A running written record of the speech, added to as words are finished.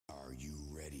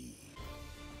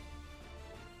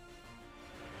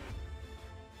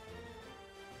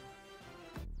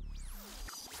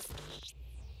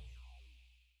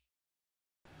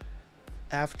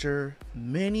After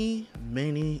many,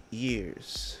 many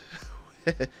years,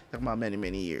 talking about many,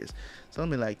 many years,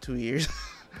 something like 2 years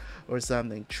or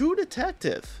something, True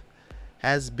Detective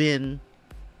has been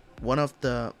one of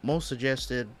the most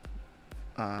suggested,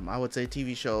 I would say,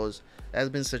 TV shows that has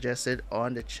been suggested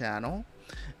on the channel.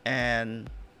 And,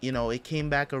 it came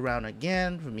back around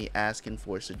again for me asking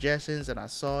for suggestions, and I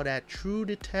saw that True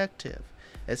Detective,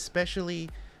 especially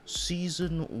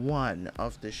season one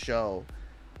of the show,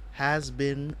 has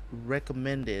been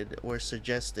recommended or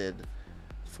suggested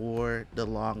for the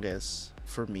longest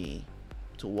for me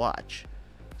to watch.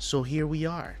 So here we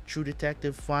are, True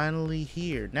Detective finally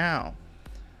here. Now,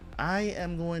 I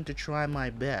am going to try my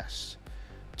best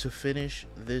to finish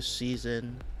this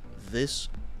season this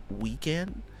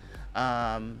weekend.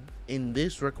 In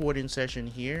this recording session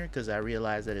here, because I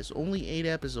realize that it's only 8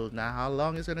 episodes. Now, how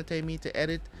long it's going to take me to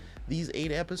edit these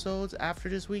 8 episodes after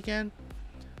this weekend?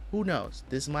 Who knows?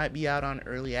 This might be out on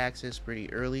early access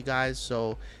pretty early, guys.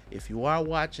 So if you are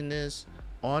watching this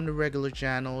on the regular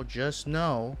channel, just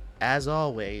know, as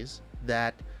always,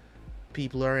 that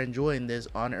people are enjoying this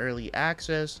on early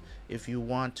access. If you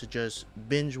want to just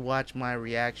binge watch my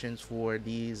reactions for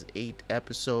these 8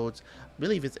 episodes, I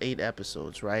believe it's 8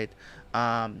 episodes, right?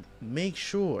 Make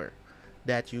sure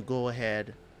that you go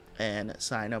ahead and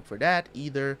sign up for that,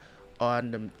 either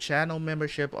on the channel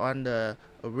membership on the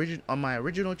on my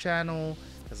original channel,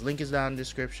 his link is down in the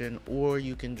description, or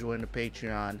you can join the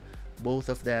Patreon. Both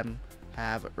of them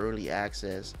have early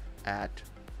access at,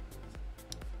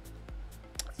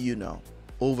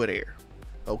 over there.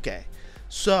 Okay,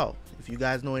 so if you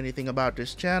guys know anything about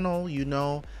this channel,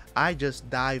 I just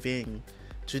dive in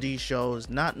to these shows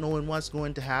not knowing what's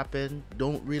going to happen.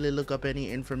 Don't really look up any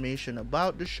information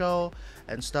about the show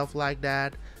and stuff like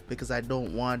that, because I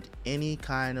don't want any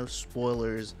kind of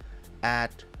spoilers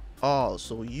at all.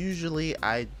 So usually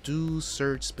I do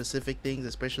search specific things,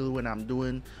 especially when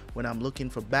I'm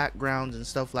looking for backgrounds and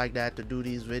stuff like that to do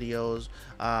these videos,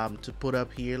 to put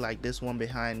up here, like this one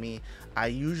behind me. I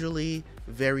usually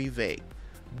very vague,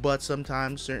 but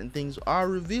sometimes certain things are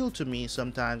revealed to me,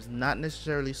 sometimes not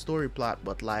necessarily story plot,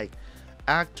 but like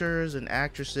actors and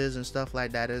actresses and stuff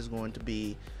like that is going to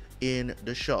be in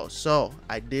the show. So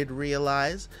I did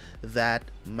realize that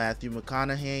Matthew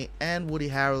McConaughey and Woody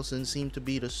Harrelson seem to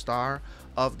be the star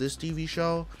of this TV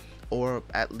show, or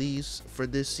at least for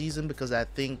this season, because I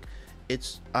think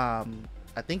it's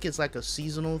like a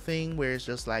seasonal thing where it's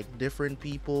just like different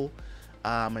people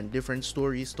and different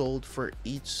stories told for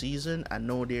each season. I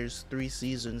know there's 3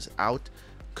 seasons out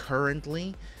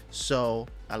currently, so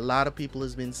a lot of people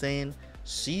has been saying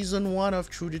season 1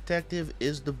 of True Detective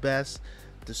is the best,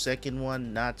 the second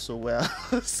one not so well.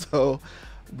 So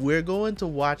we're going to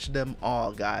watch them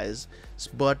all, guys,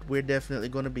 but we're definitely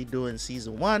going to be doing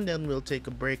season 1, then we'll take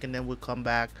a break, and then we'll come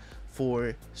back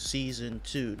for season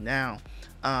 2. Now,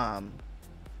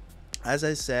 as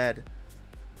I said,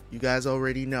 you guys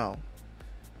already know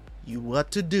what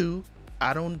to do.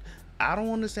 I don't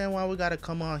understand why we gotta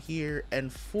come on here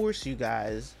and force you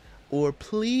guys or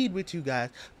plead with you guys,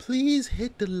 please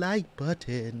hit the like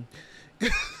button.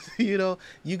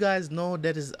 You guys know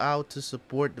that is out to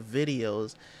support the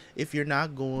videos. If you're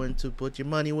not going to put your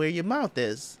money where your mouth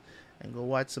is and go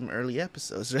watch some early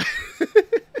episodes, right?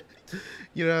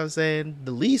 You know what I'm saying?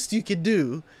 The least you can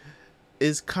do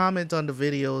is comment on the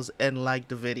videos and like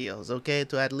the videos, okay?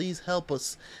 To at least help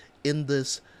us in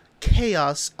this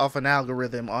chaos of an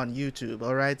algorithm on YouTube.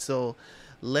 All right, so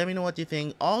let me know what you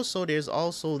think. Also, there's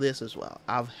also this as well.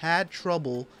 I've had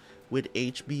trouble with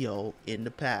HBO in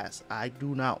the past. I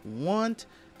do not want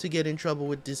to get in trouble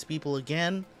with these people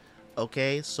again.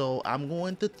 Okay, so I'm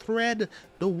going to tread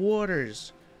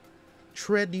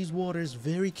these waters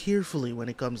very carefully when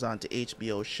it comes on to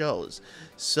HBO shows.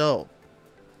 So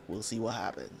we'll see what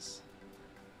happens.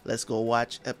 Let's go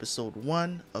watch episode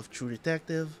 1 of True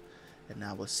Detective, and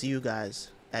I will see you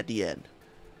guys at the end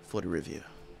for the review.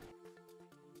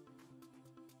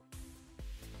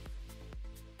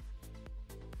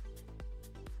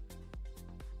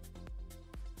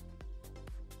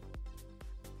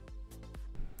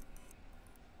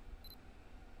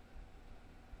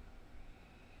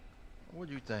 What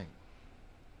do you think?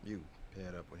 You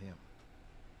paired up with him.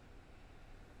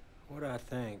 What I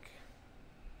think?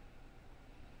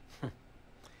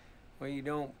 Well, you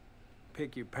don't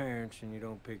pick your parents and you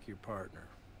don't pick your partner.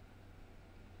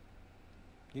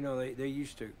 You know, they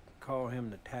used to call him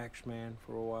the tax man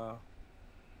for a while.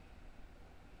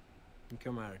 He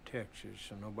come out of Texas,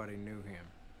 so nobody knew him.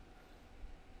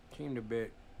 Seemed a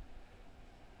bit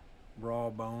raw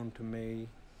boned to me,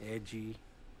 edgy.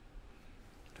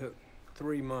 Took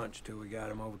 3 months till we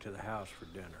got him over to the house for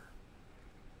dinner.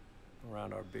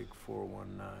 around our big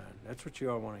 419. That's what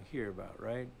you all want to hear about,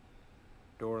 right?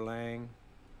 Dora Lang,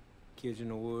 kids in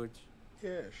the woods.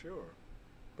 Yeah, sure.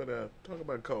 But talk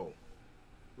about Cohle.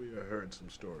 We heard some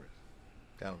stories.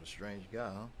 Kind of a strange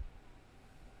guy, huh?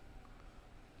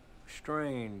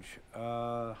 Strange.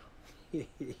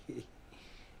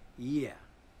 Yeah.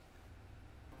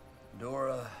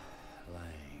 Dora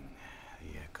Lang.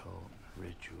 The occult,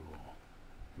 ritual,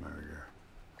 murder.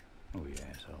 Oh, you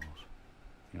assholes.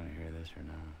 You want to hear this or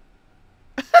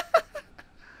not?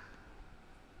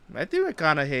 Matthew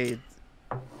McConaughey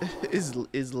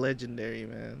is legendary,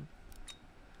 man.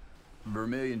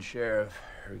 Vermilion Sheriff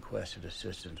requested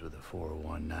assistance with a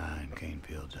 419 cane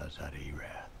fields outside of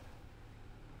Erath.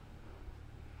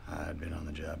 I'd been on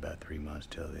the job about 3 months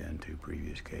till then. 2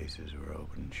 previous cases were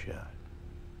open and shut.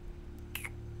 It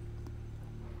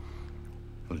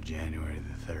was January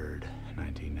the 3rd,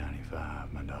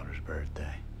 1995, my daughter's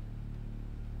birthday.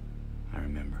 I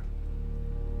remember.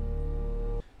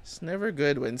 It's never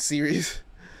good when series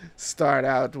start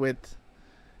out with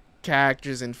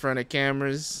characters in front of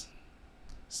cameras.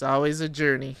 It's always a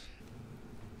journey.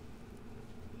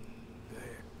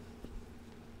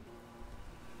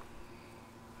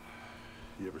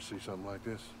 You ever see something like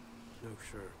this? No,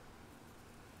 sir.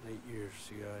 8 years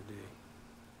CID.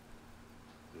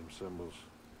 Them symbols.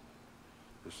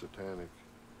 The satanic.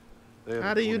 They had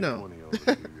How a do you know? 2020 over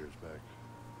a few years back.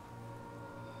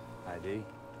 ID?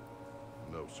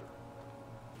 No, sir.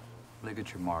 Look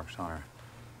at your marks on her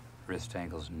wrist,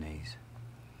 ankles, and knees.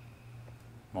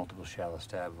 Multiple shallow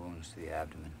stab wounds to the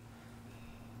abdomen.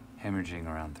 Hemorrhaging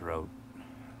around throat.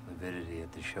 Lividity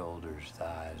at the shoulders,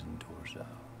 thighs, and torso.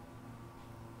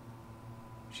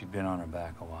 She'd been on her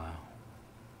back a while.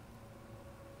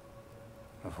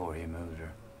 Before he moved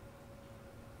her.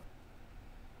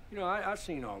 You know, I've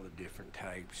seen all the different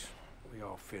types. We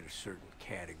all fit a certain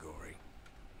category.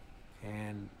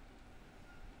 And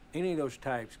any of those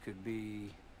types could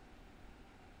be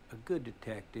a good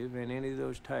detective, and any of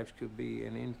those types could be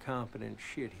an incompetent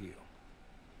shitheel.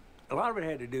 A lot of it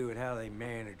had to do with how they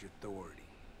manage authority.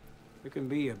 There can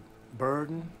be a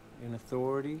burden in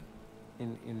authority,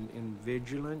 in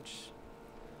vigilance,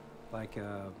 like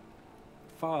a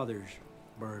father's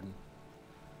burden.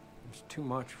 It's too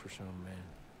much for some men.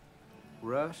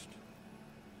 Rust?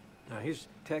 Now, his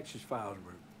Texas files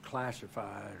were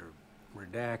classified or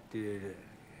redacted,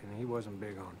 and he wasn't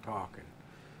big on talking,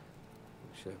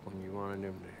 except when you wanted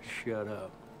him to shut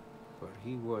up. But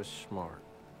he was smart.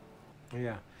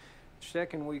 Yeah.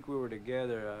 Second week we were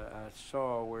together, I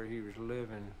saw where he was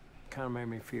living. Kind of made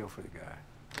me feel for the guy.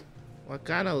 What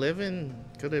kind of living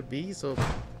could it be so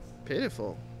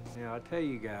pitiful? Yeah, I tell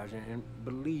you guys, and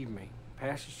believe me,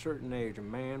 past a certain age, a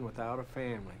man without a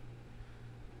family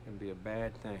can be a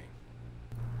bad thing.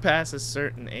 Past a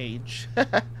certain age.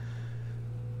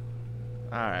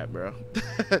 Alright, bro.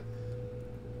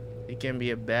 It can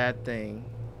be a bad thing.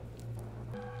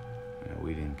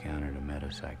 We'd encountered a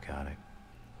metapsychotic.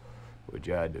 We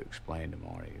tried to explain to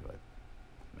Marty what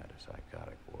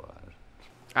metapsychotic was.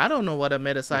 I don't know what a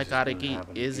This is gonna metapsychotic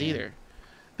happen is again.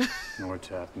 either. Nor it's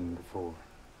happened before.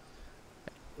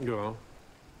 Go on.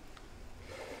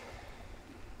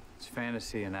 It's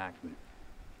fantasy enactment,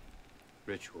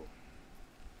 ritual,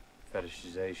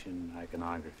 fetishization,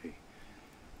 iconography.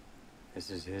 This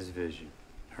is his vision.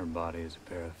 Her body is a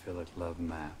paraphilic love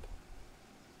map.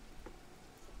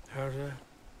 How's that?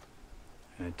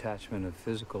 An attachment of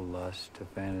physical lust to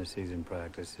fantasies and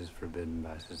practices forbidden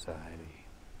by society.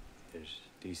 There's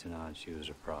decent odds she was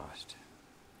a prost.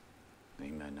 He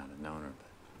might not have known her,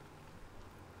 but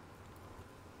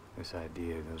this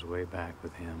idea goes way back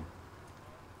with him.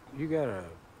 You got a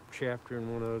chapter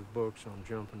in one of those books on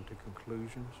jumping to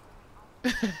conclusions?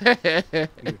 You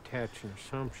attach an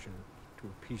assumption to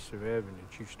a piece of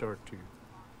evidence, you start to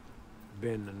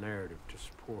bend the narrative to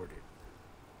support it.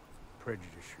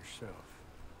 Prejudice yourself.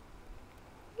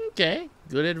 Okay,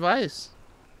 good advice.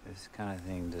 This kind of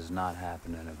thing does not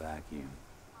happen in a vacuum.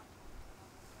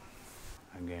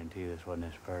 I guarantee this wasn't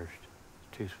his first.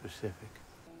 It's too specific.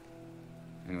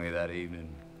 Anyway, that evening,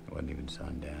 it wasn't even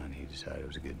sundown. He decided it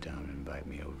was a good time to invite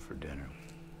me over for dinner,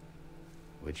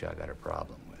 which I got a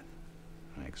problem with.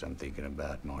 Because I'm thinking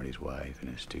about Marty's wife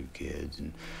and his 2 kids,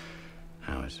 and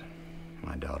how it's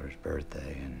my daughter's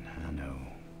birthday, and I know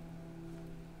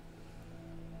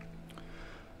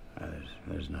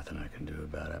there's nothing I can do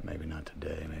about it. Maybe not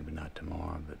today, maybe not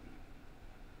tomorrow, but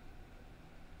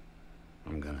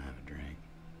I'm gonna have a drink.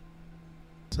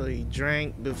 So he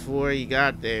drank before he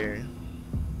got there.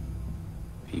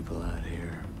 People out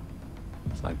here,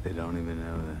 it's like they don't even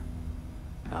know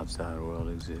the outside world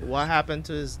exists. What happened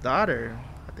to his daughter?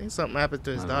 I think something happened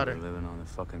to his daughter. Living on the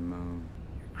fucking moon.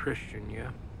 You're Christian,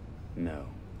 yeah? No.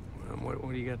 What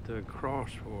do you got the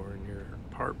cross for in your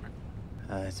apartment?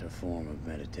 It's a form of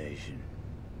meditation.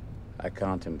 I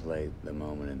contemplate the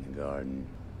moment in the garden,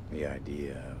 the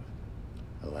idea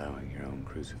of allowing your own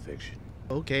crucifixion.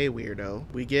 Okay, weirdo.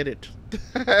 We get it.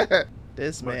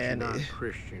 This But man. you're not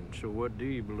Christian, so what do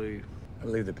you believe? I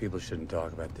believe that people shouldn't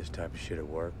talk about this type of shit at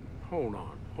work. Hold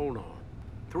on.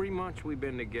 3 months we've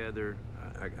been together,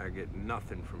 I get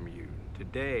nothing from you.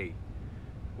 Today,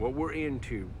 what we're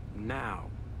into now,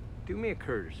 do me a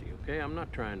courtesy, okay? I'm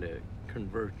not trying to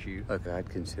convert you. Look, I'd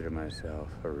consider myself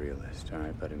a realist, all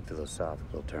right? But in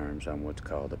philosophical terms, I'm what's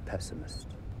called a pessimist.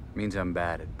 Means I'm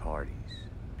bad at parties.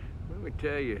 Let me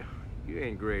tell you, you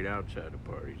ain't great outside of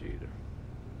parties either.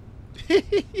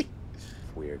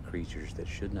 We are creatures that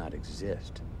should not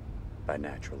exist by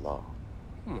natural law.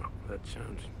 Well, that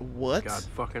sounds What? god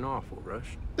fucking awful, Russ.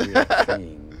 We are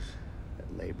beings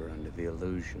that labor under the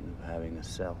illusion of having a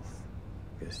self.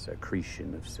 This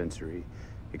accretion of sensory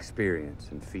experience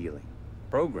and feeling.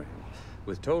 Programmed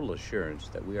with total assurance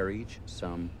that we are each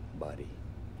somebody,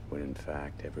 when in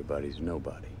fact everybody's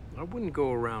nobody. I wouldn't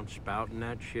go around spouting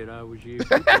that shit I was you.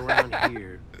 People around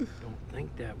here don't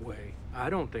think that way. I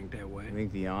don't think that way. I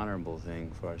think the honorable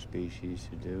thing for our species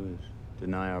to do is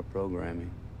deny our programming,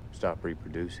 stop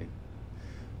reproducing.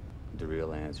 The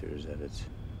real answer is that it's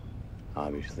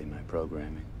obviously my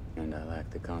programming, and I lack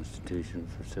the constitution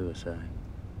for suicide.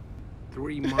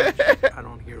 3 months, I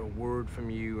don't hear a word from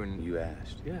you, and You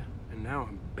asked. yeah, and now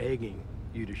I'm begging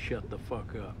you to shut the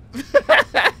fuck up.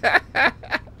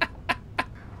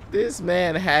 This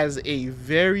man has a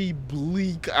very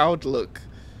bleak outlook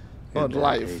on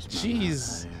life.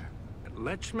 Jeez.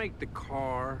 Let's make the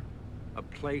car a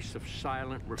place of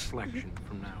silent reflection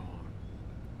from now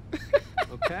on.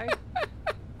 Okay?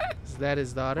 Is that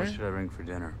his daughter? What should I bring for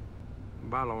dinner? A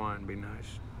bottle of wine would be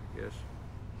nice, I guess.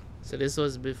 So this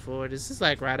was before. This is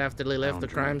like right after they left the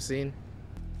crime scene.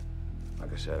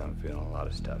 Like I said, I'm feeling a lot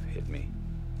of stuff hit me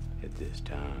at this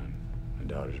time. My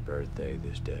daughter's birthday,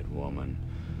 this dead woman.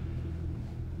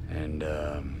 And,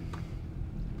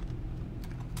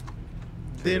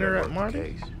 Dinner at worked the Marty?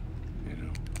 case, you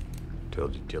know.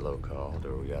 Told you Jillo called,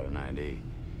 or we got an ID.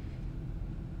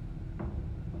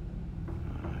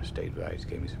 State Vice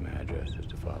gave me some addresses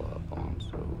to follow up on.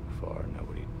 So far,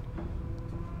 nobody.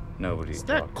 Is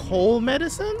that Cohle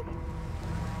medicine?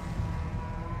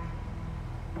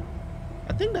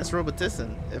 I think that's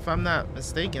Robitussin. If I'm not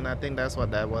mistaken, I think that's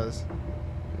what that was.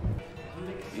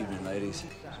 Evening, ladies.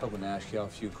 Hoping to ask y'all a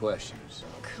few questions.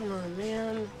 Come on,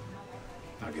 man.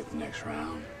 I'll get the next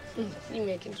round. You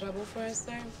making trouble for us,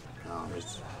 sir? No, I'm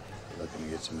just looking to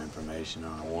get some information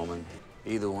on a woman.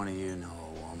 Either one of you know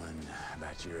a woman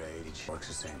about your age, works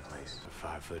the same place.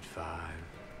 5'5",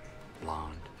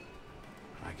 blonde,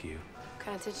 like you. What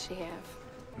kind of tits she have?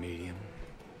 Medium,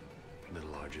 a little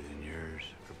larger than yours,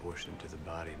 proportionate to the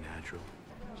body, natural.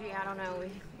 Gee, I don't know. We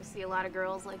see a lot of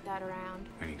girls like that around.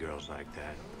 Any girls like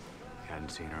that? Hadn't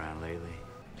seen around lately.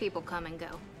 People come and go.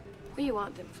 What do you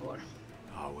want them for?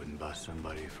 I wouldn't bust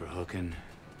somebody for hooking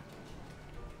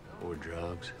or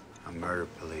drugs. I'm murder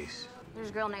police. There's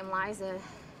a girl named Liza,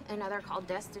 another called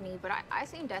Destiny, but I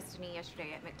seen Destiny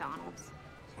yesterday at McDonald's.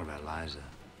 What about Liza?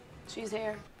 She's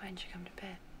here. Why'd you come to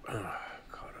bed?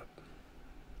 Caught up.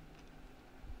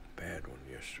 Bad one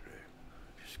yesterday.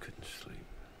 Just couldn't sleep.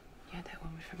 You had that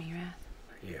woman from Erath?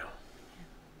 Yeah.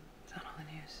 It's on all the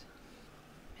news.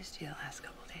 Missed you the last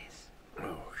couple days.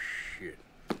 Oh, shit.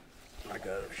 I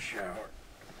got a shower.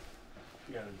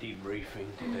 Got a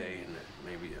debriefing today and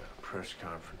maybe a press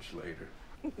conference later.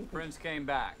 Friends came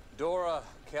back. Dora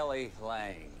Kelly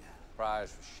Lang.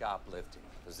 Prize for shoplifting,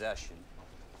 possession,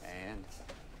 and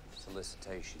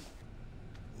solicitation.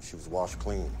 She was washed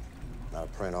clean, not a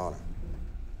print on her.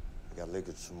 We got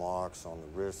ligature marks on the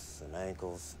wrists and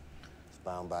ankles. It's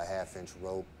bound by a half-inch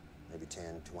rope, maybe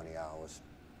 10, 20 hours.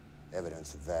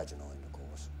 Evidence of vaginal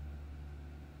intercourse.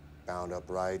 Bound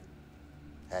upright,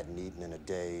 hadn't eaten in a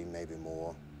day, maybe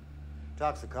more.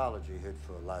 Toxicology hit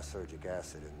for lysergic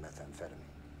acid and methamphetamine.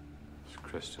 It's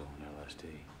crystal and LSD.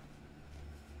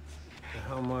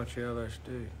 How much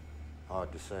LSD?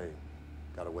 Hard to say.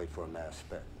 Gotta wait for a mass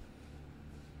spec.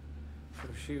 So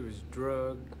she was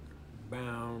drugged,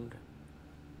 bound,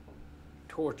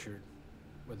 tortured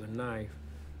with a knife,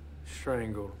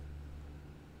 strangled,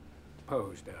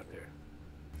 posed out there.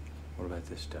 What about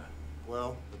this stuff?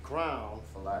 Well, the crown,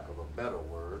 for lack of a better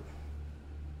word,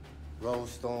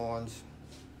 rose thorns,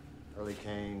 early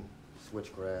cane,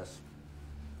 switchgrass,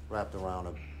 wrapped around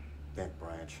a bent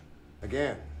branch.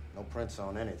 Again, no prints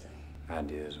on anything.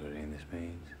 Ideas what any of this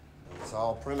means? It's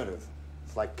all primitive.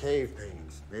 It's like cave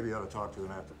paintings. Maybe you ought to talk to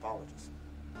an anthropologist.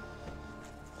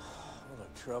 All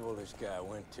the trouble this guy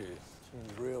went to.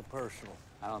 Seems real personal.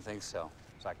 I don't think so.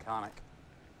 It's iconic,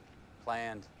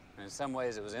 planned, and in some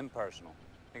ways it was impersonal.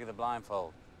 Think of the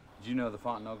blindfold. Did you know the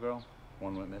Fontenot girl?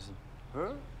 One went missing.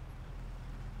 Her?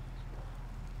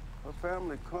 Her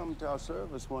family come to our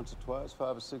service once or twice,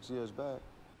 5 or 6 years back.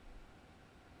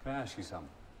 Can I ask you something?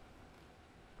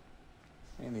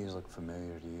 Any of these look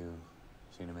familiar to you?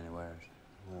 Seen them anywhere?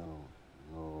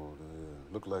 No,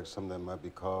 they look like something that might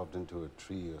be carved into a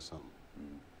tree or something.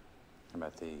 How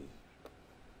about these?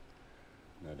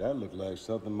 Now, that looked like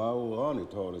something my old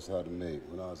auntie taught us how to make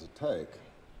when I was a tyke.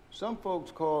 Some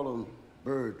folks call them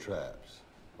bird traps.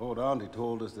 Old auntie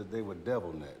told us that they were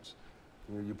devil nets.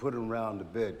 You put them around the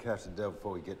bed, catch the devil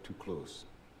before he get too close.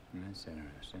 That's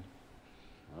interesting.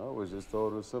 I always just thought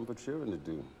it was something for children to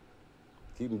do.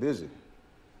 Keep them busy.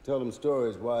 Tell them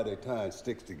stories why they tying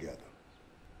sticks together.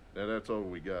 Now, that's all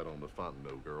we got on the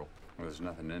Fontenot girl. Well, there's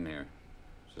nothing in here.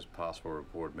 It's just possible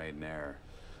report made in error.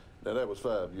 Now, that was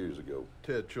 5 years ago.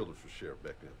 Ted Childers was sheriff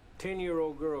back then.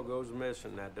 10-year-old girl goes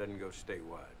missing, that doesn't go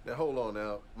statewide. Now, hold on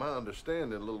now. My understanding,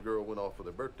 the little girl went off with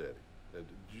her birth daddy. Now,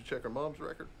 did you check her mom's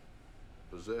record?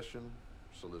 Possession,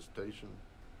 solicitation.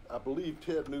 I believe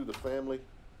Ted knew the family,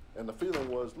 and the feeling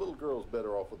was little girl's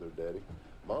better off with her daddy.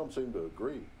 Mom seemed to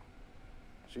agree.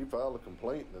 She filed a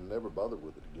complaint and never bothered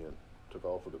with it again. Took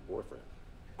off with her boyfriend.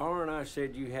 R and I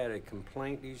said you had a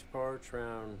complaint these parts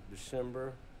around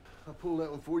December. I pulled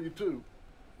that one for you, too.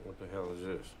 What the hell is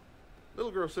this?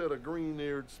 Little girl said a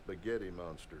green-eared spaghetti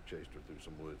monster chased her through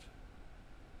some woods.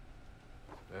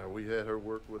 Now, we had her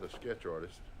work with a sketch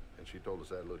artist, and she told us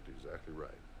that looked exactly right.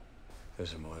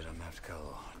 Listen, boys, I'm gonna have to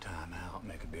call a time out,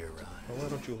 make a beer run. Well, why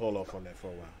don't you hold off on that for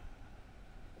a while?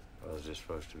 Well, is this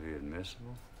supposed to be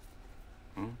admissible?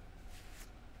 Hmm?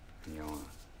 You wanna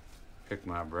pick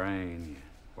my brain, you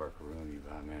work a room, you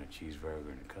buy a man a cheeseburger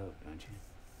and a Coke, don't you?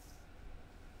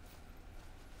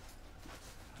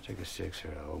 I'll take a sixer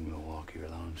of old Milwaukee or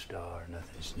Lone Star,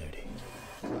 nothing snooty.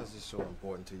 Why is this so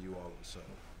important to you all of a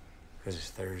sudden? Because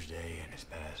it's Thursday and it's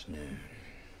past noon.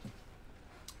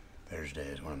 Thursday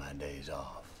is one of my days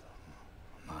off.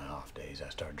 On my off days, I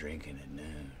start drinking at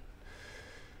noon.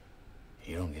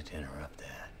 You don't get to interrupt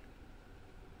that.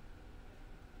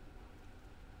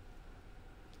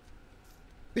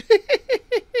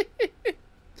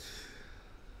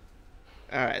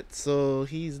 Alright, so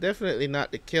he's definitely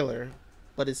not the killer,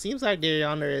 but it seems like they're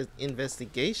under an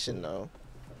investigation, though.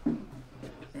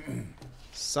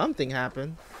 Something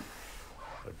happened.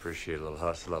 I'd appreciate a little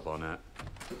hustle up on that.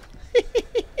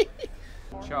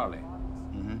 Charlie,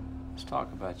 let's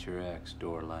talk about your ex,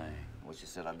 Dora Lane. What she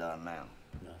said I done now?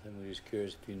 Nothing. We're just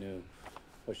curious if you knew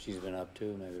what she's been up to,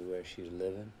 maybe where she's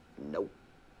living. Nope.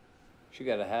 She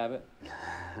got a habit? Yeah,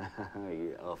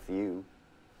 a few.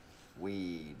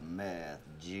 Weed, meth,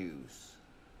 juice,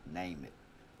 name it.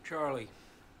 Charlie,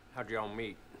 how'd y'all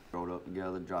meet? Rode up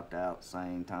together, dropped out,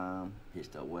 same time.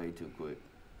 Hitched up way too quick.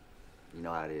 You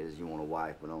know how it is. You want a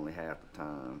wife, but only half the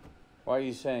time. Why are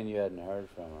you saying you hadn't heard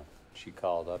from her? She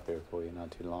called up here for you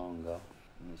not too long ago.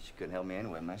 She couldn't help me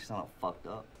anyway, man. She's not fucked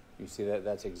up. You see,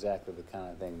 that's exactly the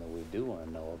kind of thing that we do want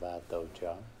to know about, though,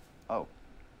 Charlie. Oh,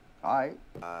 all right.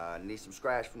 I need some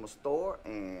scratch from a store,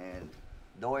 and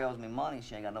Dory owes me money.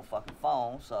 She ain't got no fucking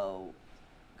phone, so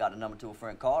got the number to a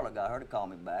friend Carla, got her to call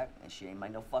me back, and she ain't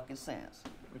make no fucking sense.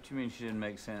 What you mean she didn't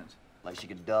make sense? Like she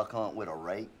could duck hunt with a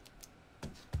rake.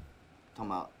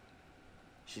 Talking about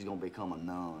she's gonna become a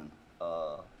nun.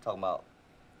 Talking about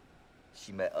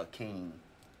she met a king.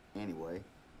 Anyway,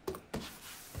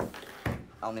 I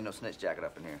don't need no snitch jacket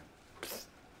up in here.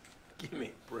 Give me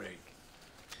a break.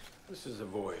 This is the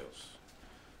Voiles.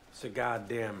 It's a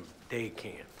goddamn day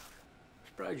camp.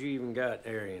 Surprised you even got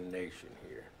Aryan Nation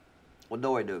here. What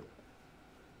Dory do?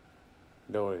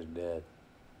 Dory's dead.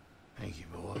 Thank you,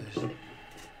 boys.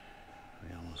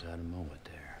 We almost had a moment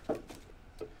there.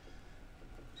 So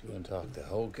you want to talk the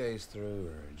whole case through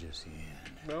or just the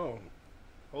end? No.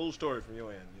 Whole story from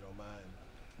your end, you don't mind.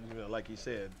 You know, like he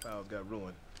said, files got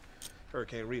ruined.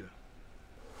 Hurricane Rita.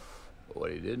 But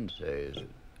what he didn't say is that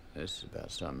this is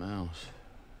about something else.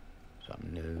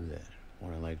 Something new that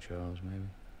more than Lake Charles, maybe?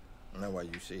 Now why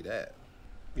you see that?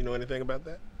 You know anything about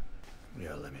that?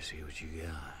 Yeah, let me see what you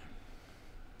got.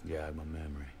 Jog my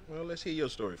memory. Well, let's hear your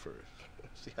story first.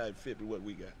 See how it fit with what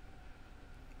we got.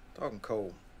 Talking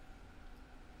Cohle.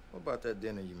 What about that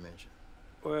dinner you mentioned?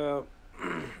 Well,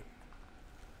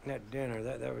 that dinner,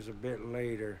 that was a bit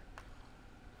later.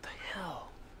 The hell?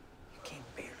 You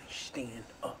can't barely stand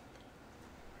up.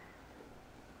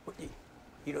 What,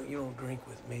 you don't drink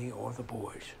with me or the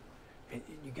boys. And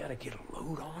you gotta get a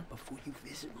load on before you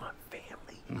visit my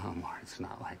family. No, Mark, it's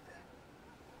not like that.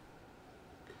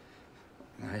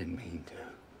 I didn't mean to.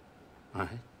 All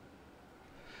right?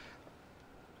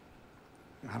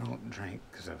 I don't drink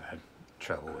because I've had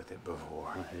trouble with it before.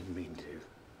 I didn't mean to.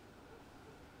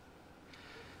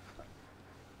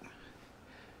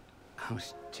 I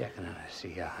was checking out to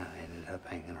see how I ended up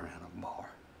hanging around a bar.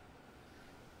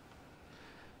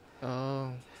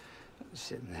 Oh.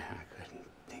 Sitting there, I couldn't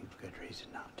think of a good reason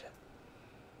not to.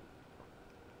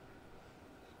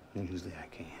 Usually I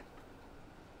can.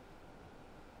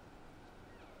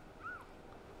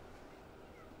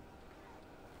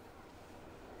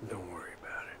 Don't worry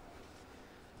about it.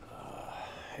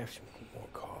 Have some more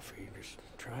coffee. Just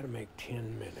try to make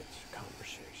 10 minutes of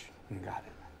conversation. You got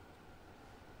it.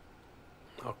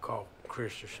 I'll call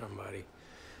Chris or somebody.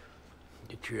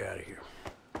 Get you out of here.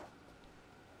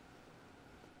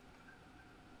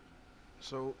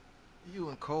 So, you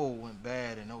and Cohle went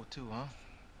bad in '02, huh?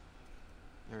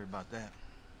 You heard about that?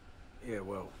 Yeah,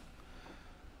 well,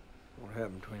 what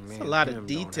happened between me It's and a lot him of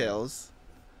details.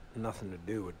 don't have nothing to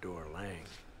do with Dora Lang.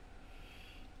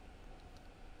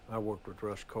 I worked with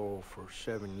Russ Cohle for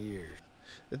 7 years.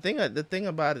 The thing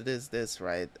about it is this,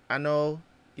 right? I know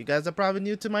you guys are probably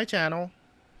new to my channel.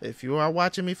 If you are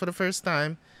watching me for the first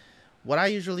time, what I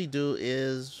usually do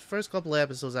is first couple of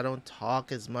episodes I don't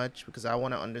talk as much because I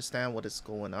want to understand what is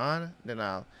going on. Then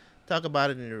I'll talk about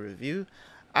it in a review.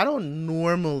 I don't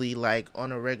normally, like,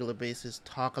 on a regular basis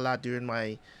talk a lot during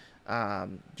my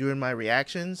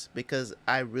reactions because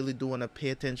I really do want to pay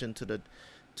attention to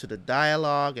the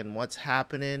dialogue and what's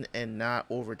happening and not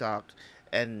overtalk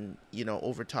and, you know,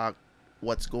 overtalk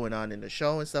what's going on in the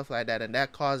show and stuff like that. And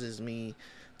that causes me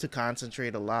to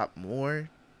concentrate a lot more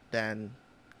than,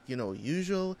 you know,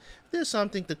 usual. If there's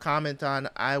something to comment on,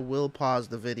 I will pause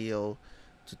the video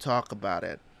to talk about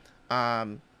it.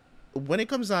 When it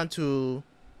comes down to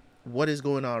what is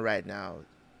going on right now,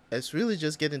 it's really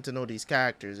just getting to know these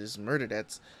characters. This murder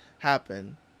that's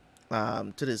happened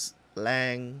to this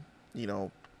Lang, you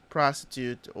know,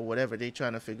 prostitute or whatever. They're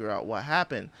trying to figure out what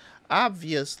happened.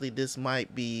 Obviously, this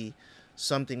might be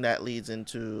something that leads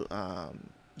into,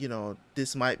 you know,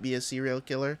 this might be a serial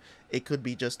killer. It could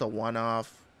be just a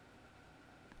one-off,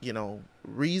 you know,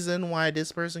 reason why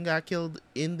this person got killed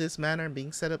in this manner,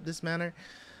 being set up this manner.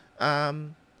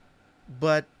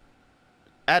 But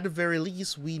at the very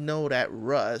least, we know that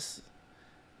Russ,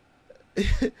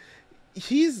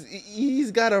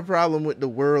 he's got a problem with the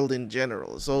world in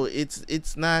general. So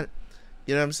it's not,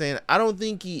 you know what I'm saying? I don't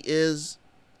think he is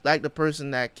like the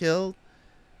person that killed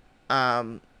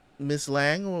Miss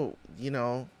Lang, or, you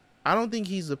know, I don't think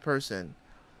he's the person.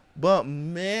 But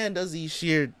man, does he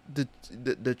share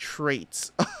the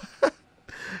traits.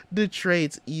 The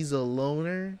traits. He's a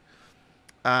loner.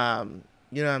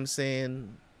 You know what I'm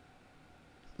saying?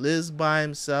 Lives by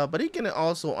himself, but he can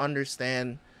also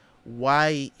understand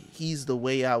why he's the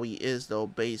way how he is, though,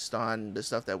 based on the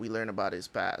stuff that we learn about his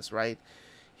past, right?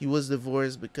 He was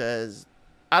divorced because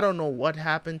I don't know what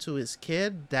happened to his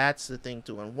kid. That's the thing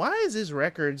too. And why is his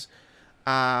records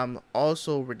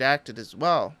also redacted as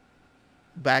well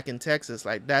back in Texas?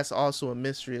 Like, that's also a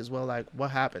mystery as well. Like,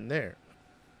 what happened there?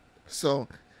 So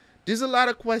there's a lot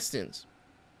of questions.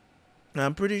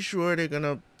 I'm pretty sure they're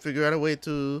gonna figure out a way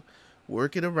to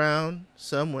work it around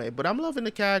some way. But I'm loving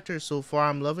the characters so far.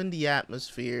 I'm loving the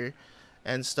atmosphere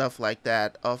and stuff like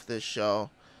that of this show.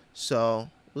 So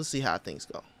we'll see how things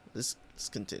go. Let's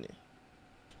continue.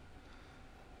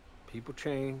 People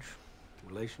change.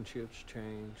 Relationships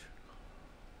change.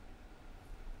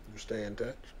 You stay in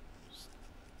touch?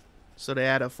 So they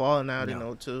had a falling out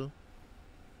No. in '02?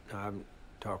 I haven't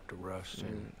talked to Russ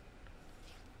in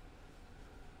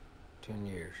 10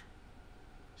 years.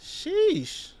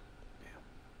 Sheesh.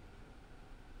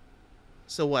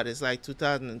 So what? It's like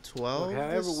 2012. Look,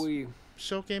 however this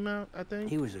show came out, I think.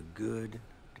 He was a good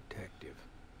detective.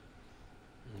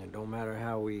 And it don't matter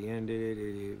how we ended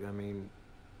it. I mean,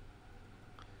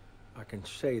 I can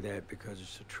say that because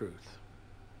it's the truth.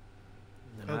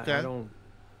 And Okay. I don't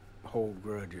hold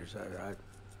grudges.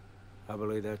 I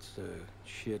believe that's the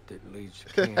shit that leads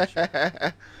to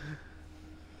cancer.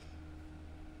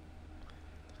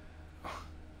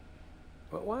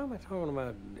 But why am I talking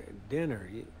about dinner?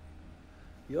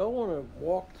 Y'all want to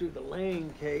walk through the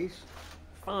Lane case?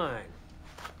 Fine.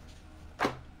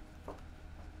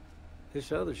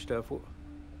 This other stuff,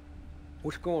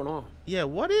 what's going on? Yeah,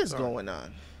 what is going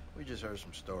on? We just heard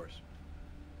some stories.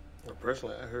 Well,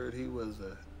 personally, I heard he was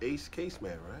a ace case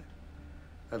man, right?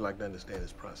 I'd like to understand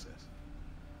his process.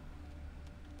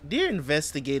 They're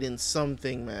investigating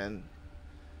something, man,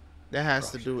 that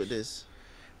has to do with this.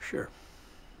 Sure.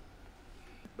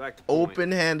 Back to point.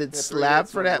 Open-handed Yeah, slap,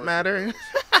 three for that hits on matter.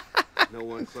 both. No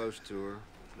one close to her,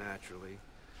 naturally.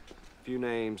 Few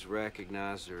names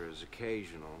recognized her as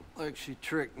occasional. Like she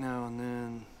tricked now and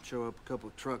then, show up a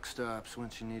couple truck stops when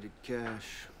she needed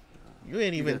cash. You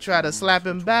ain't even try to slap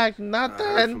him back, I heard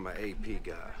nothing. from my AP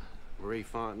guy, Marie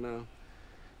Fontenot.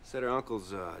 Said her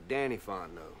uncle's Danny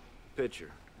Fontenot,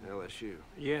 pitcher, LSU.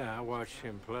 Yeah, I watched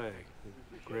him play.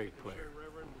 Great player.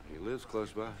 He lives close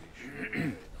by.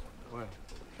 Well,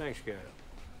 thanks, guys.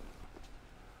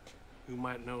 You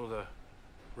might know the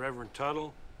Reverend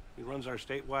Tuttle. He runs our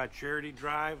statewide charity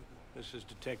drive. This is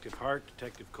Detective Hart,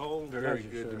 Detective Cohle. Very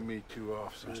good to meet you,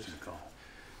 officers.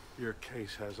 Your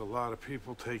case has a lot of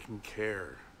people taking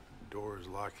care. Doors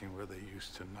locking where they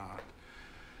used to not.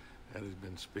 Ed has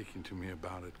been speaking to me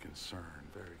about it,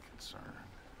 concerned, very concerned.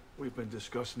 We've been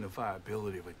discussing the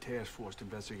viability of a task force to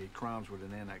investigate crimes with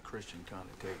an anti-Christian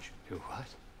connotation. You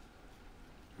what?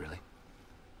 Really?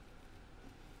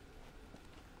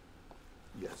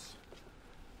 Yes.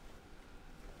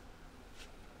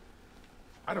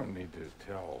 I don't need to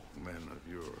tell men of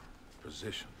your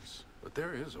positions, but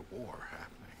there is a war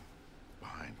happening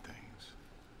behind things.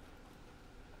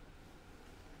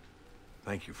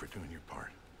 Thank you for doing your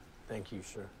part. Thank you,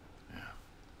 sir. Yeah.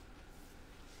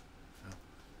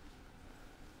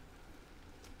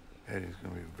 Eddie's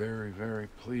gonna be very, very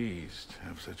pleased to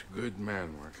have such good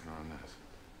men working on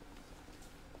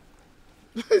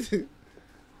this.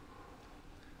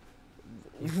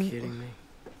 You kidding me?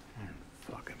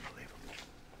 Fucking believable.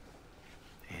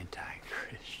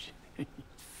 Anti-Christian.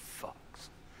 Fucks.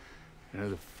 Who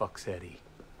the fuck's Eddie?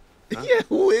 Huh? Yeah,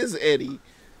 who is Eddie?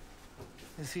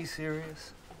 Is he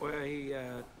serious? Well, he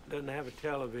doesn't have a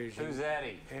television. Who's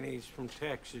Eddie? And he's from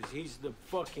Texas. He's the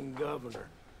fucking governor,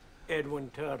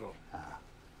 Edwin Tuttle.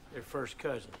 They're first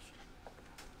cousins.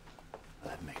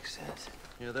 That makes sense.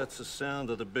 Yeah, that's the sound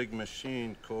of the big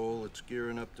machine, Cole. It's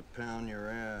gearing up to pound your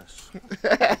ass.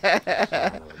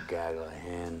 Sound of a gaggle of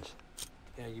hens.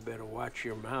 Yeah, you better watch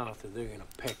your mouth or they're gonna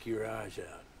peck your eyes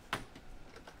out.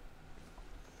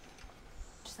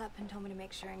 Giuseppe told me to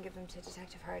make sure and give them to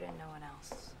Detective Hart and no one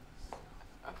else.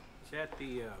 Is that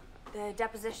the, The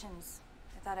depositions.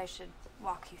 I thought I should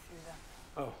walk you through them.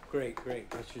 Oh, great,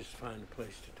 great. Let's just find a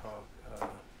place to talk.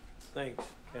 Thanks,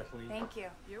 Kathleen. Thank you.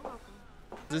 You're welcome.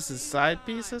 This is side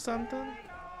piece or something?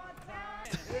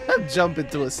 I'm jumping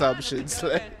to assumptions.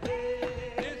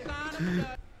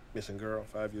 Missing girl,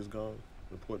 5 years gone.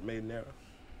 Report made in error.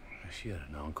 She had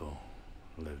an uncle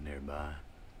who lived nearby.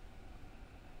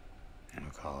 And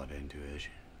we'll call it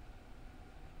intuition.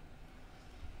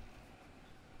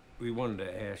 We wanted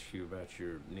to ask you about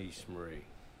your niece, Marie.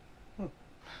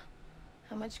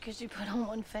 How much could you put on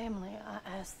one family? I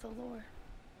asked the Lord.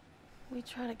 We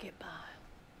try to get by.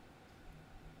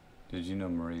 Did you know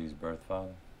Marie's birth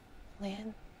father?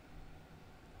 Lynn.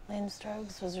 Lynn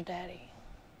Strokes was her daddy.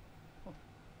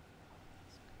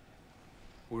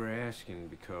 We're asking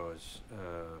because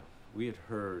we had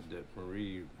heard that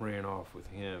Marie ran off with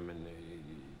him and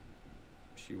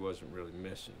she wasn't really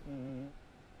missing.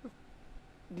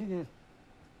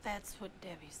 That's what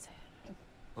Debbie said.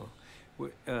 Oh.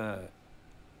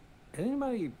 Has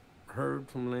anybody heard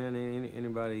from Lynn?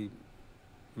 Anybody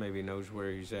maybe knows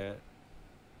where he's at?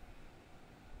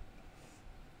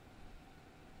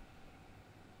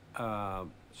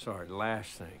 Sorry,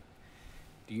 last thing.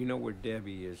 Do you know where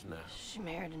Debbie is now? She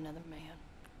married another man.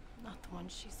 Not the one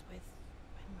she's with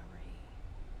Marie.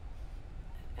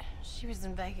 She was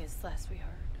in Vegas last we heard.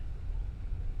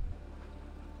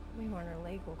 We weren't her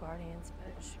legal guardians,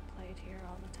 but she played here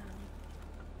all the time.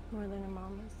 More than her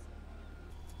mama's.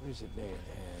 What is it Dad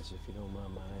has, if you don't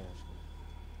mind my asking?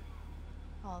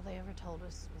 All they ever told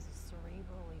us was a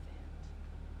cerebral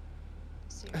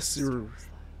event. A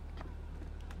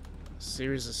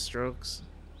series of strokes.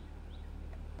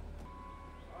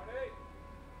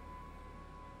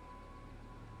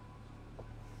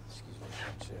 Excuse me,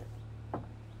 one sec.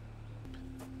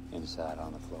 Inside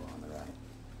on the floor on the right.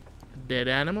 Dead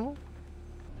animal?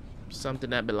 Something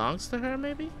that belongs to her,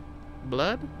 maybe?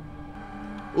 Blood?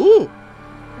 Ooh!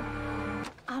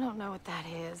 I don't know what that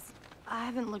is. I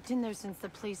haven't looked in there since the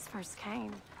police first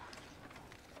came.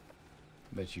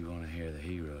 Bet you want to hear the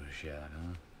hero shout,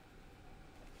 huh?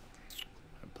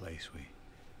 A place we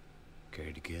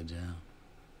carried the kids out.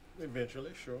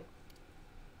 Eventually, sure.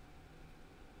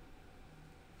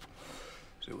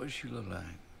 So what does she look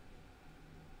like?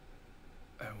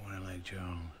 That one in Lake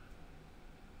Charles.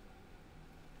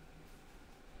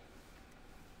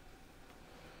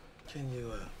 Can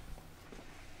you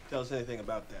tell us anything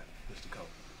about that, Mr. Cohle?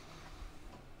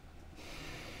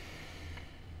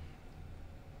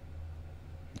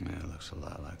 looks a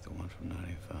lot like the one from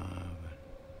 95, but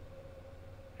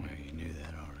well, you knew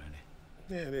that already.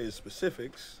 Yeah, there's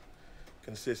specifics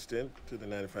consistent to the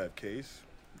 95 case.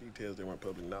 Details that weren't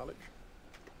public knowledge.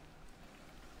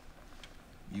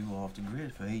 You were off the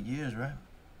grid for 8 years, right?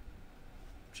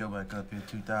 Show back up here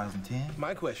 2010.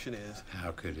 My question is,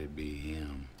 how could it be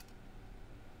him?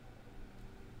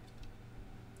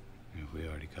 If we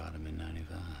already caught him in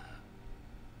 95.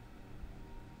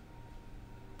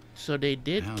 So they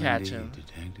did How catch indeed, him.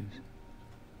 detectives.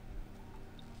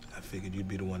 I figured you'd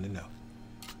be the one to know.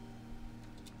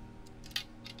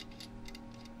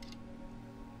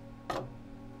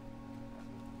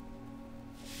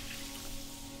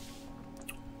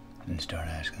 And start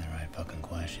asking the right fucking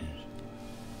questions.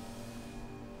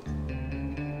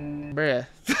 Bruh.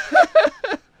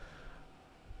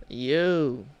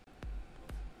 Yo.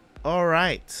 All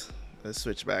right. Let's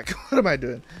switch back. What am I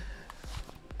doing?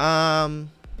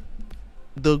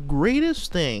 The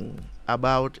greatest thing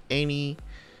about any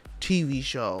TV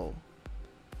show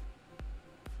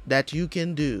that you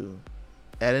can do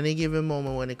at any given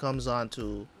moment when it comes on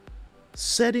to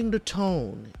setting the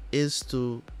tone is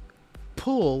to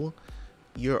pull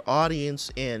your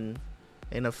audience in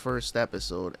the first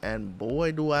episode, and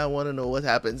boy do I want to know what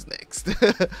happens next.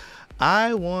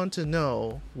 I want to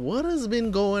know what has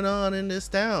been going on in this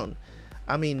town.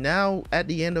 I mean, now at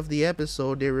the end of the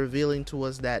episode they're revealing to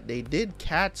us that they did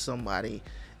catch somebody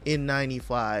in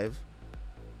 95,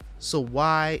 so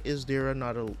why is there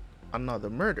another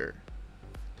murder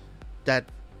that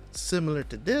similar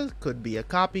to this? Could be a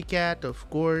copycat, of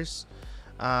course.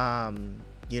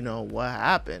 You know, what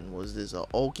happened? Was this a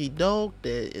okie doke?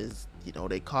 There is, you know,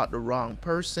 they caught the wrong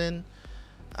person.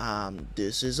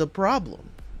 This is a problem.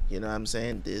 You know what I'm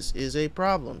saying? This is a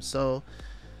problem. So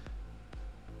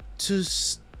to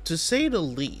say the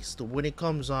least, when it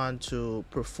comes on to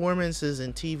performances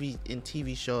in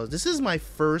TV shows, this is my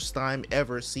first time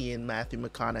ever seeing Matthew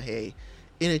McConaughey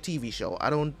in a TV show. I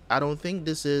don't think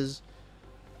this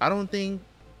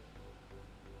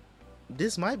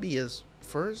might be his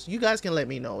first. You guys can let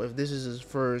me know if this is his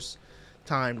first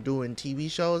time doing TV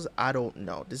shows. I don't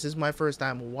know. This is my first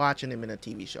time watching him in a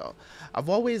TV show. I've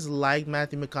always liked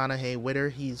Matthew McConaughey, whether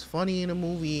he's funny in a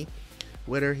movie,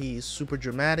 whether he's super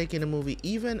dramatic in a movie,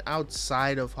 even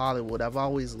outside of Hollywood. I've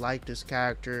always liked his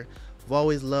character. I've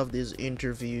always loved his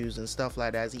interviews and stuff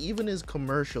like that. Even his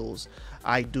commercials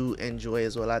I do enjoy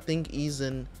as well. I think he's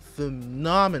a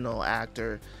phenomenal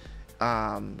actor.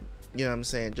 You know what I'm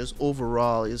saying? Just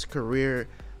overall, his career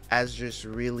has just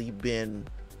really been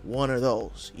one of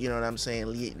those. You know what I'm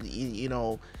saying? You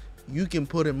know, you can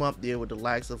put him up there with the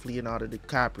likes of Leonardo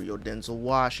DiCaprio, Denzel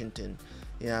Washington,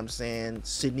 you know what I'm saying,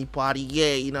 Sidney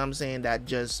Poitier, you know what I'm saying, that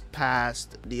just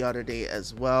passed the other day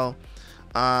as well.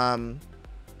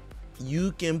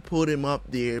 You can put him up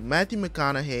there. Matthew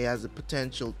McConaughey has the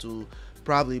potential to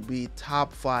probably be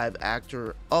top 5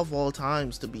 actor of all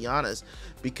times, to be honest,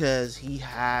 because he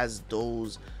has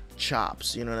those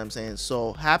chops, you know what I'm saying?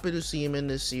 So happy to see him in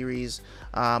this series.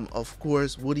 Of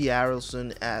course, Woody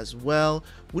Harrelson as well.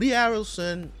 Woody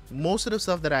Harrelson, most of the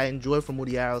stuff that I enjoy from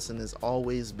Woody Harrelson has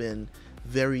always been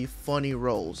very funny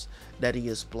roles that he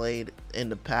has played in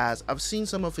the past. I've seen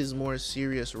some of his more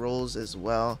serious roles as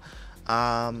well.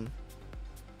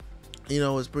 You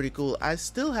know, it's pretty cool. I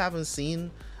still haven't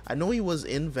seen, I know he was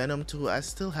in Venom 2. I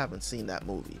still haven't seen that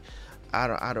movie.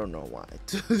 I don't know why.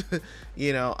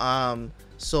 You know,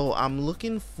 so I'm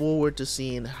looking forward to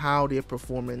seeing how their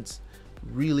performance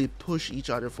really push each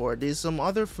other forward. There's some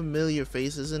other familiar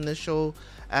faces in the show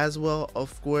as well.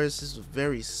 Of course, it's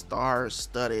very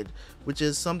star-studded, which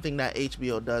is something that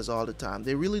HBO does all the time.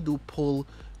 They really do pull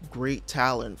great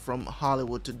talent from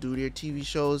Hollywood to do their TV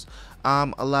shows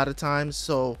a lot of times.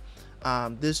 So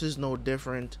this is no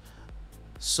different.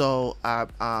 So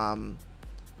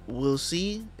we'll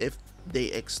see if they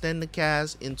extend the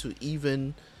cast into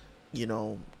even, you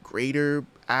know, greater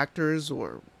actors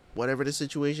or whatever the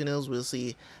situation is. We'll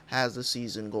see as the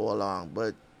season go along.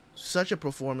 But such a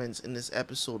performance in this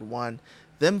episode 1,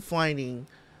 them finding,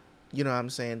 you know what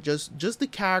I'm saying, just the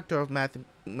character of Matthew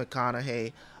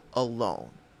McConaughey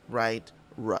alone, right?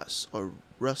 Russ, or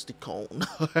Rusty Cone.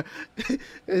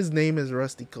 His name is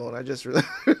Rusty Cone. I just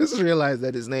realized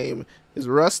that his name is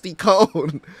Rusty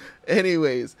Cone.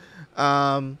 Anyways,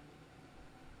 the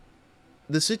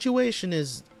situation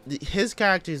is, his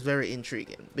character is very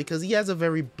intriguing because he has a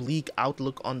very bleak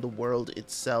outlook on the world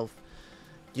itself.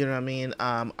 You know what I mean?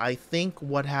 I think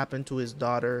what happened to his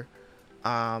daughter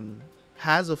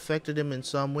has affected him in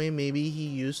some way. Maybe he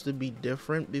used to be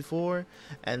different before,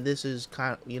 and this is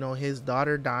kind of, you know, his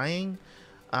daughter dying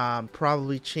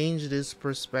probably changed his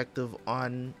perspective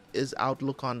on his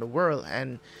outlook on the world.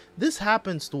 And this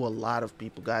happens to a lot of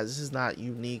people, guys. This is not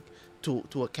unique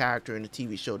to a character in a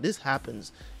TV show. This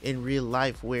happens in real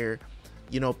life where,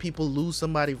 you know, people lose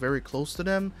somebody very close to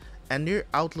them and their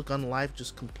outlook on life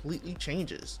just completely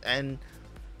changes. And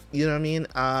you know what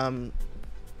I mean?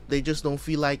 They just don't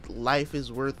feel like life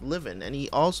is worth living. And he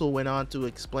also went on to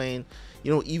explain,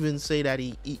 you know, even say that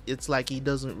it's like he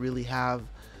doesn't really have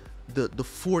the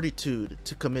fortitude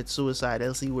to commit suicide,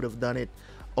 else he would have done it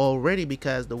already,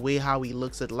 because the way how he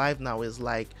looks at life now is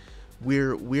like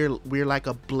we're like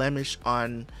a blemish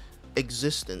on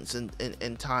existence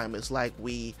and time. It's like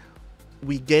we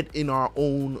get in our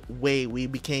own way. We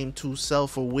became too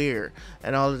self-aware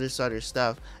and all of this other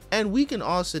stuff. And we can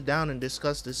all sit down and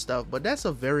discuss this stuff, but that's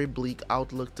a very bleak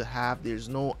outlook to have. There's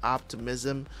no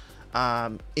optimism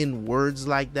in words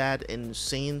like that and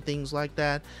saying things like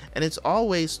that. And it's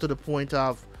always to the point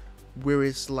of where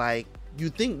it's like you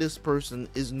think this person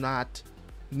is not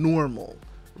normal,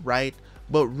 right?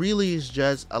 But really it's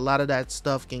just a lot of that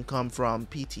stuff can come from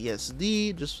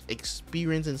PTSD, just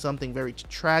experiencing something very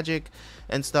tragic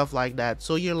and stuff like that.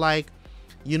 So you're like,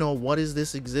 you know, what is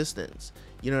this existence?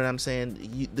 You know what I'm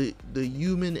saying? The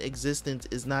human existence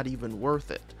is not even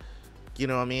worth it. You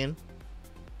know what I mean?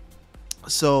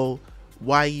 So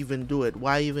why even do it?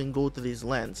 Why even go to this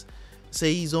lens?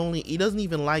 Say he doesn't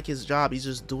even like his job. He's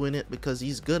just doing it because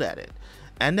he's good at it.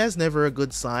 And that's never a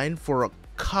good sign for a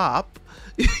cop.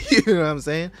 You know what I'm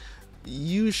saying?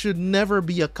 You should never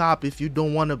be a cop if you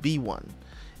don't want to be one.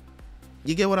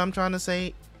 You get what I'm trying to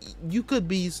say? You could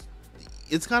be,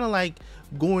 it's kind of like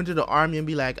going to the army and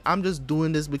be like, I'm just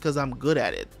doing this because I'm good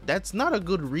at it. That's not a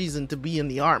good reason to be in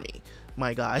the army,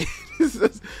 my guy.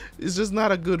 It's just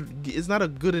not a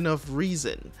good enough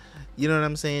reason, you know what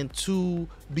I'm saying, to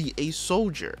be a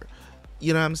soldier.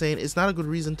 You know what I'm saying? It's not a good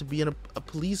reason to be a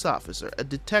police officer, a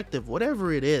detective,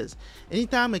 whatever it is.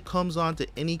 Anytime it comes on to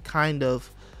any kind of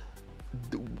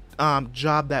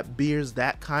job that bears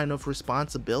that kind of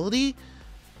responsibility,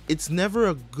 it's never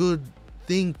a good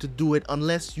thing to do it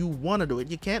unless you want to do it.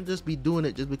 You can't just be doing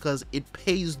it just because it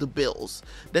pays the bills.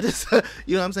 That is,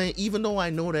 you know what I'm saying? Even though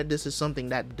I know that this is something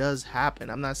that does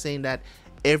happen, I'm not saying that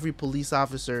every police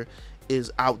officer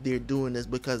is out there doing this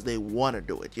because they want to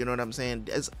do it. You know what I'm saying?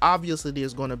 Obviously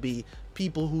there's going to be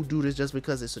people who do this just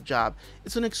because it's a job.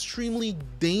 It's an extremely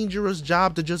dangerous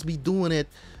job to just be doing it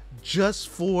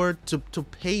just to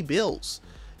pay bills.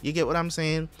 You get what I'm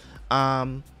saying?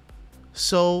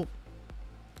 So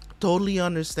totally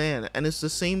understand. And it's the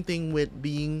same thing with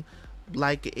being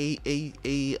like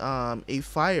a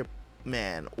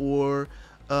fireman or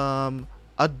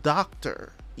a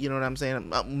doctor. You know what I'm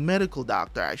saying? A medical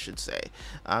doctor, I should say,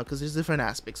 because there's different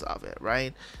aspects of it,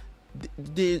 right?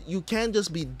 You can't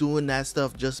just be doing that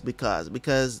stuff just because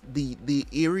the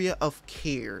area of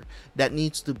care that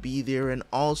needs to be there, and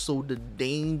also the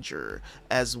danger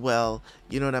as well,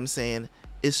 you know what I'm saying,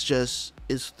 it's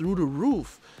through the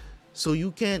roof. So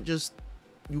you can't just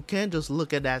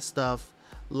look at that stuff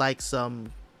like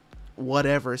some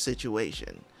whatever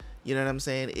situation, you know what I'm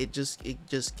saying? It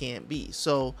just can't be.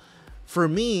 So for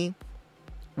me,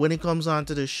 when it comes on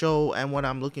to the show, and what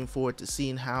I'm looking forward to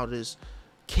seeing how this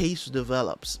case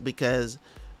develops, because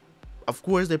of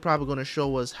course they're probably going to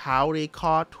show us how they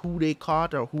caught, who they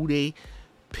caught, or who they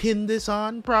pinned this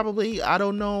on. Probably, I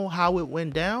don't know how it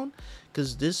went down,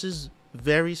 because this is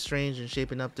very strange and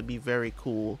shaping up to be very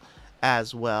cool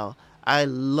as well. I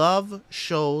love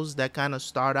shows that kind of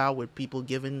start out with people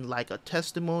giving like a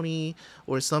testimony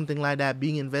or something like that,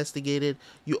 being investigated.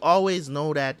 You always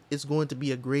know that it's going to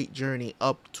be a great journey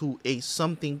up to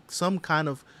some kind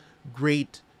of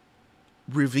great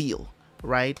reveal,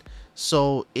 right?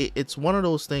 So it's one of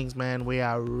those things, man, where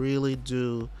I really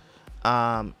do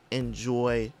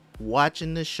enjoy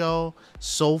watching the show.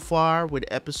 So far with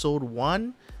episode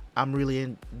 1,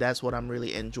 that's what I'm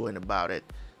really enjoying about it.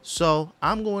 So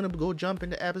I'm going to go jump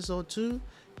into episode 2.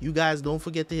 You guys don't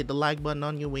forget to hit the like button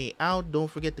on your way out. Don't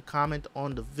forget to comment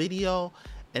on the video.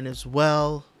 And as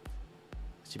well,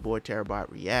 it's your boy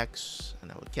Terabyt Reacts.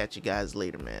 And I will catch you guys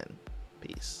later, man.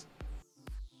 Peace.